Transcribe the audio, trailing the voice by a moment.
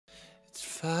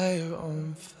fire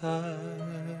on fire.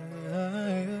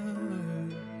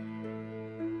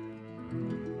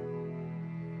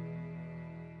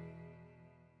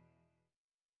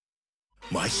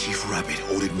 My chief rabbit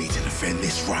ordered me to defend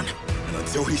this run, and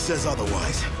until he says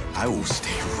otherwise, I will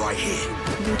stay right here.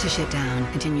 Watership Down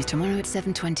continues tomorrow at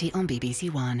 7:20 on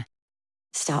BBC1.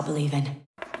 Start believing.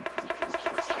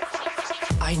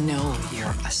 I know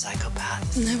you're a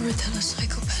psychopath. Never tell a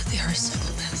psychopath they are a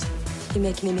psychopath. You're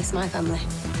making me miss my family.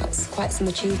 That's quite some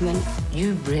achievement.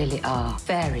 You really are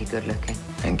very good looking.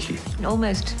 Thank you.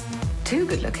 Almost too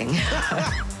good looking.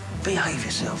 Behave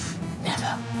yourself.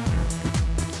 Never.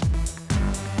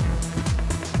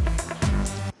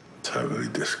 Totally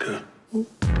disco.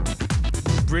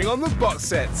 Bring on the box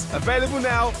sets. Available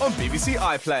now on BBC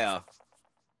iPlayer.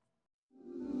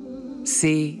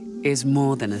 Sea is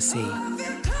more than a sea.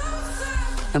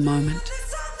 A moment.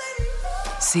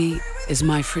 Sea is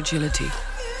my fragility.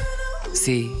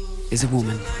 Sea is a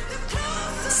woman.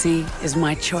 Sea is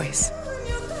my choice.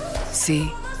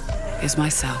 Sea is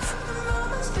myself.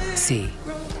 Sea.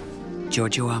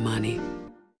 Giorgio Armani.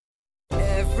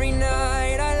 Every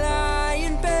night I lie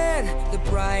in bed, the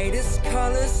brightest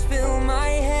colors fill my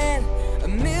head. A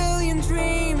million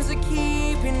dreams are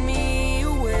keeping me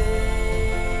awake.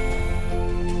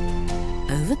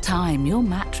 Over time, your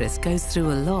mattress goes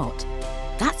through a lot.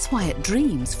 That's why at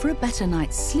Dreams, for a better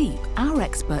night's sleep, our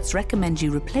experts recommend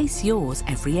you replace yours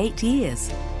every 8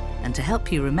 years. And to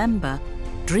help you remember,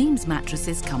 Dreams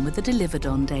mattresses come with a delivered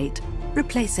on date.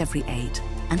 Replace every 8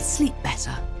 and sleep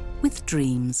better with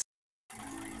Dreams.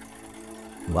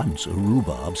 Once a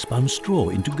rhubarb spun straw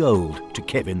into gold. To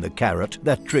Kevin the carrot,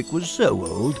 that trick was so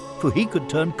old, for he could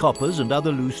turn coppers and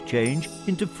other loose change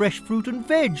into fresh fruit and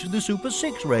veg, the Super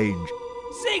 6 range.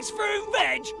 6 fruit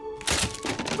veg?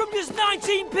 From just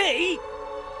 19p?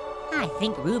 I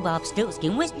think Rhubarb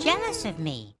Stiltskin was jealous of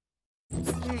me.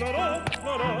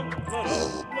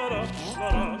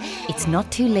 It's not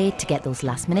too late to get those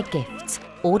last-minute gifts.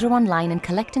 Order online and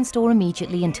collect in store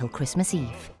immediately until Christmas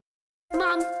Eve.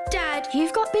 Mum, Dad,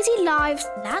 you've got busy lives,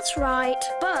 that's right.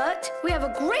 But we have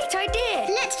a great idea.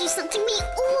 Let's do something we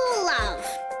all love.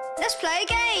 Let's play a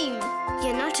game.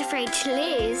 You're not afraid to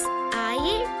lose, are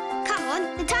you? Come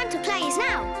on, the time to play is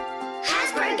now.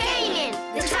 Hasbro Gaming,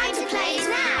 the time to play is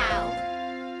now.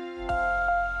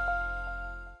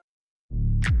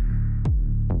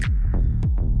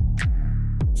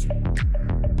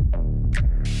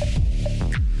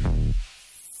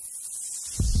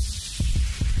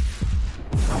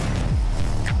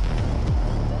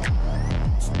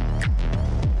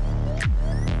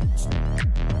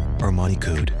 Armani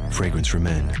Code, fragrance for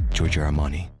men, Giorgio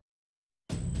Armani.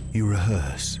 You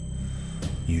rehearse,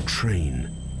 you train,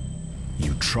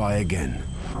 you try again.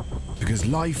 Because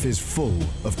life is full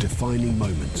of defining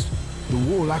moments. The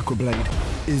Wall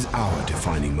Aquablade is our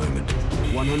defining moment.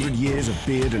 100 years of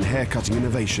beard and hair cutting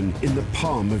innovation in the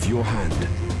palm of your hand.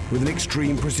 With an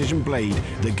extreme precision blade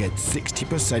that gets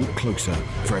 60% closer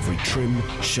for every trim,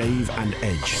 shave and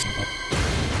edge.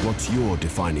 What's your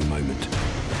defining moment?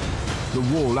 The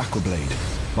Wall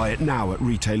Aquablade. Buy it now at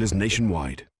retailers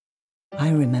nationwide. I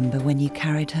remember when you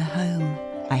carried her home.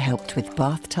 I helped with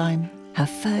bath time, her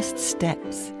first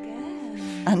steps,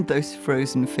 and those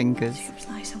frozen fingers.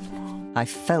 I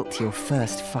felt your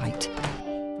first fight.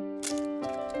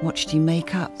 Watched you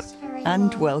make up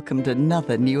and welcomed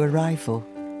another new arrival.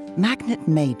 Magnet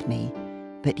made me,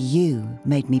 but you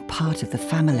made me part of the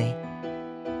family.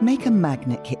 Make a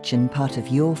Magnet kitchen part of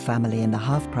your family in the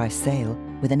half-price sale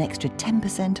with an extra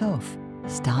 10% off.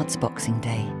 Starts Boxing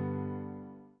Day.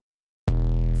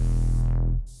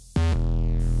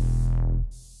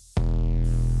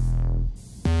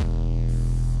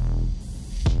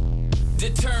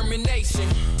 Determination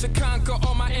to conquer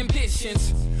all my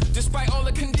ambitions, despite all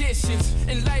the conditions.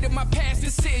 In light of my past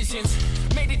decisions,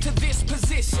 made it to this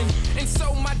position, and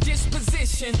so my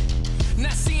disposition.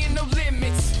 Not seeing no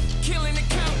limits, killing the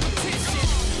competition.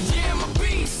 Yeah, I'm a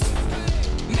beast.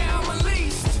 Now I'm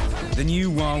unleashed. The new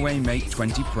Huawei Mate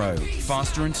 20 Pro,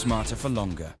 faster and smarter for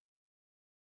longer.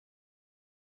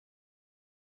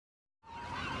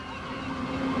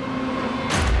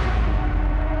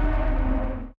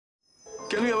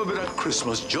 Can we have a bit of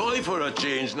Christmas joy for a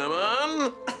change, now,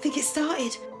 man? I think it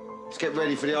started. Let's get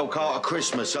ready for the old cart of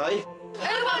Christmas, eh?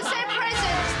 Who wants their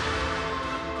presents?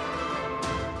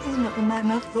 He's not the man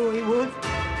I thought he would.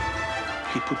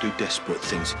 People do desperate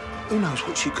things. Who knows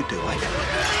what she could do, eh? What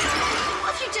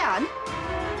have you done?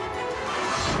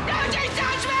 Don't you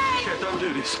touch me! Yeah, don't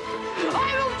do this.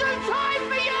 I will do time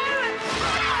for you!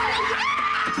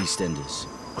 EastEnders,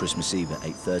 Christmas Eve at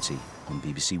 8:30 on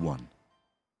BBC1.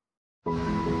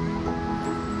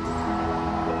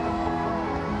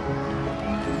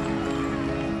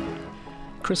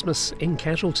 Christmas in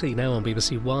Casualty now on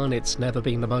BBC1. It's never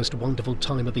been the most wonderful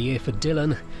time of the year for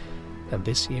Dylan, and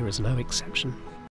this year is no exception.